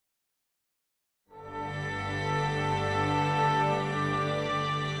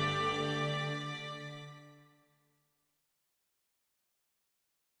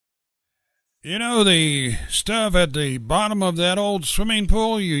You know the stuff at the bottom of that old swimming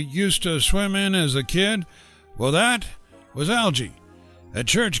pool you used to swim in as a kid? Well, that was algae. At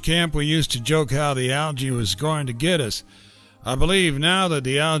church camp, we used to joke how the algae was going to get us. I believe now that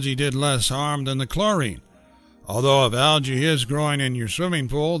the algae did less harm than the chlorine. Although if algae is growing in your swimming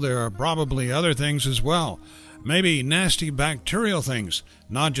pool, there are probably other things as well. Maybe nasty bacterial things,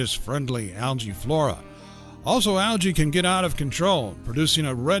 not just friendly algae flora. Also, algae can get out of control, producing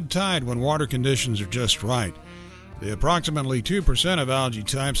a red tide when water conditions are just right. The approximately 2% of algae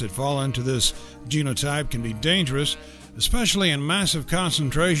types that fall into this genotype can be dangerous, especially in massive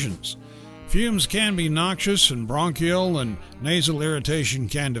concentrations. Fumes can be noxious, and bronchial and nasal irritation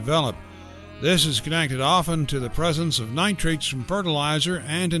can develop. This is connected often to the presence of nitrates from fertilizer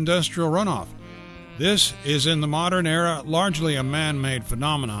and industrial runoff. This is in the modern era largely a man-made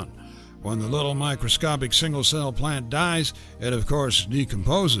phenomenon. When the little microscopic single-cell plant dies, it of course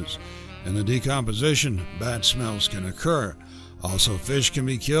decomposes. In the decomposition, bad smells can occur. Also, fish can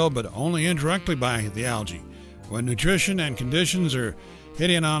be killed, but only indirectly by the algae. When nutrition and conditions are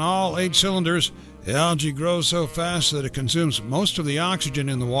hitting on all 8 cylinders, the algae grows so fast that it consumes most of the oxygen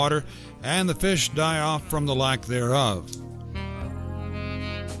in the water, and the fish die off from the lack thereof.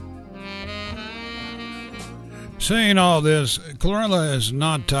 Saying all this, chlorella is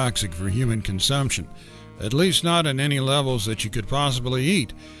not toxic for human consumption, at least not at any levels that you could possibly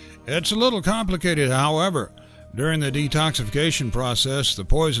eat. It's a little complicated, however. During the detoxification process, the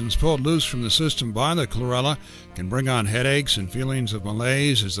poisons pulled loose from the system by the chlorella can bring on headaches and feelings of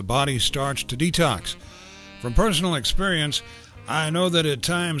malaise as the body starts to detox. From personal experience, I know that at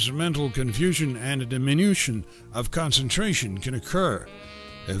times mental confusion and a diminution of concentration can occur.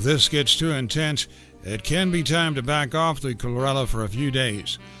 If this gets too intense, it can be time to back off the chlorella for a few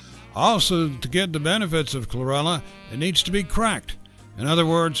days. Also, to get the benefits of chlorella, it needs to be cracked. In other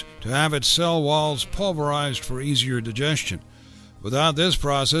words, to have its cell walls pulverized for easier digestion. Without this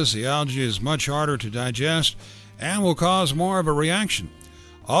process, the algae is much harder to digest and will cause more of a reaction.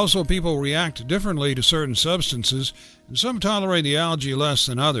 Also, people react differently to certain substances, and some tolerate the algae less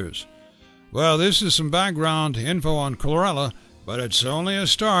than others. Well, this is some background info on chlorella, but it's only a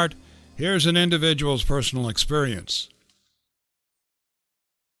start. Here's an individual's personal experience.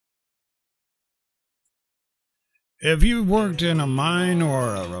 If you've worked in a mine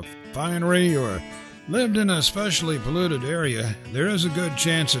or a refinery or lived in a especially polluted area, there is a good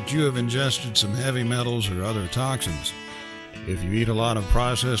chance that you have ingested some heavy metals or other toxins. If you eat a lot of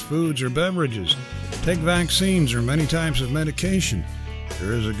processed foods or beverages, take vaccines or many types of medication,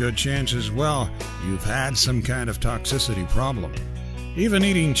 there is a good chance as well you've had some kind of toxicity problem. Even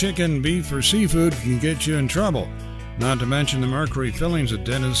eating chicken, beef, or seafood can get you in trouble, not to mention the mercury fillings that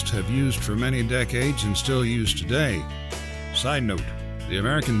dentists have used for many decades and still use today. Side note, the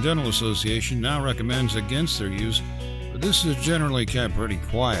American Dental Association now recommends against their use, but this is generally kept pretty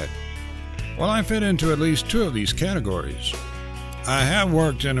quiet. Well, I fit into at least 2 of these categories. I have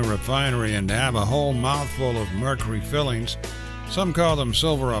worked in a refinery and have a whole mouthful of mercury fillings. Some call them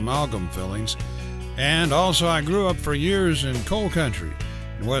silver amalgam fillings. And also I grew up for years in coal country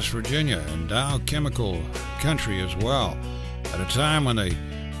in West Virginia and Dow chemical country as well, at a time when they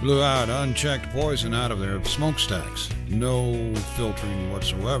blew out unchecked poison out of their smokestacks. No filtering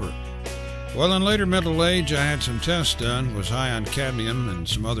whatsoever. Well, in later middle age, I had some tests done, was high on cadmium and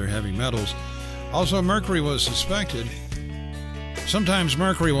some other heavy metals. Also, mercury was suspected. Sometimes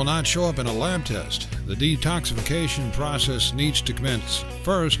mercury will not show up in a lab test. The detoxification process needs to commence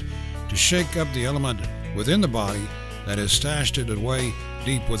first to shake up the element within the body that has stashed it away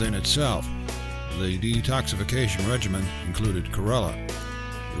deep within itself. The detoxification regimen included chlorella.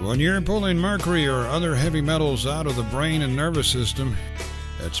 When you're pulling mercury or other heavy metals out of the brain and nervous system,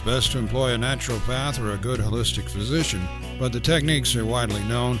 it's best to employ a naturopath or a good holistic physician, but the techniques are widely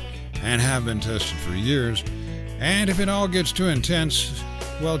known and have been tested for years, and if it all gets too intense,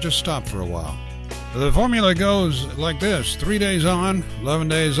 well, just stop for a while. The formula goes like this: 3 days on, 11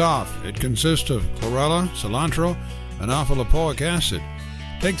 days off. It consists of chlorella, cilantro, and alpha-lipoic acid.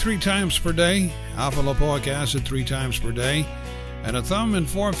 Take 3 times per day, alpha-lipoic acid 3 times per day, and a thumb and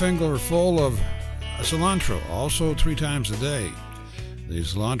forefinger full of cilantro, also 3 times a day. The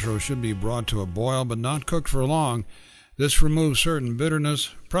cilantro should be brought to a boil but not cooked for long. This removes certain bitterness.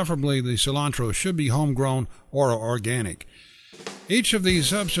 Preferably the cilantro should be homegrown or organic. Each of these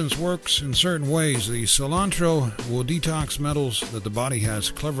substances works in certain ways. The cilantro will detox metals that the body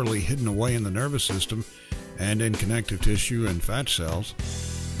has cleverly hidden away in the nervous system and in connective tissue and fat cells.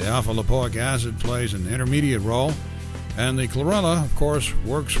 The alpha-lipoic acid plays an intermediate role, and the chlorella, of course,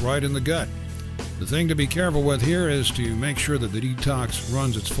 works right in the gut. The thing to be careful with here is to make sure that the detox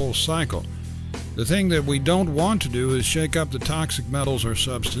runs its full cycle. The thing that we don't want to do is shake up the toxic metals or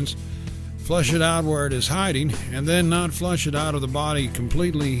substance, flush it out where it is hiding, and then not flush it out of the body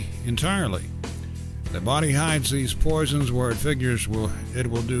completely, entirely. The body hides these poisons where it figures it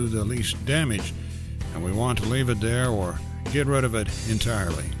will do the least damage, and we want to leave it there or get rid of it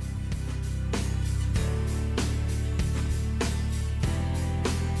entirely.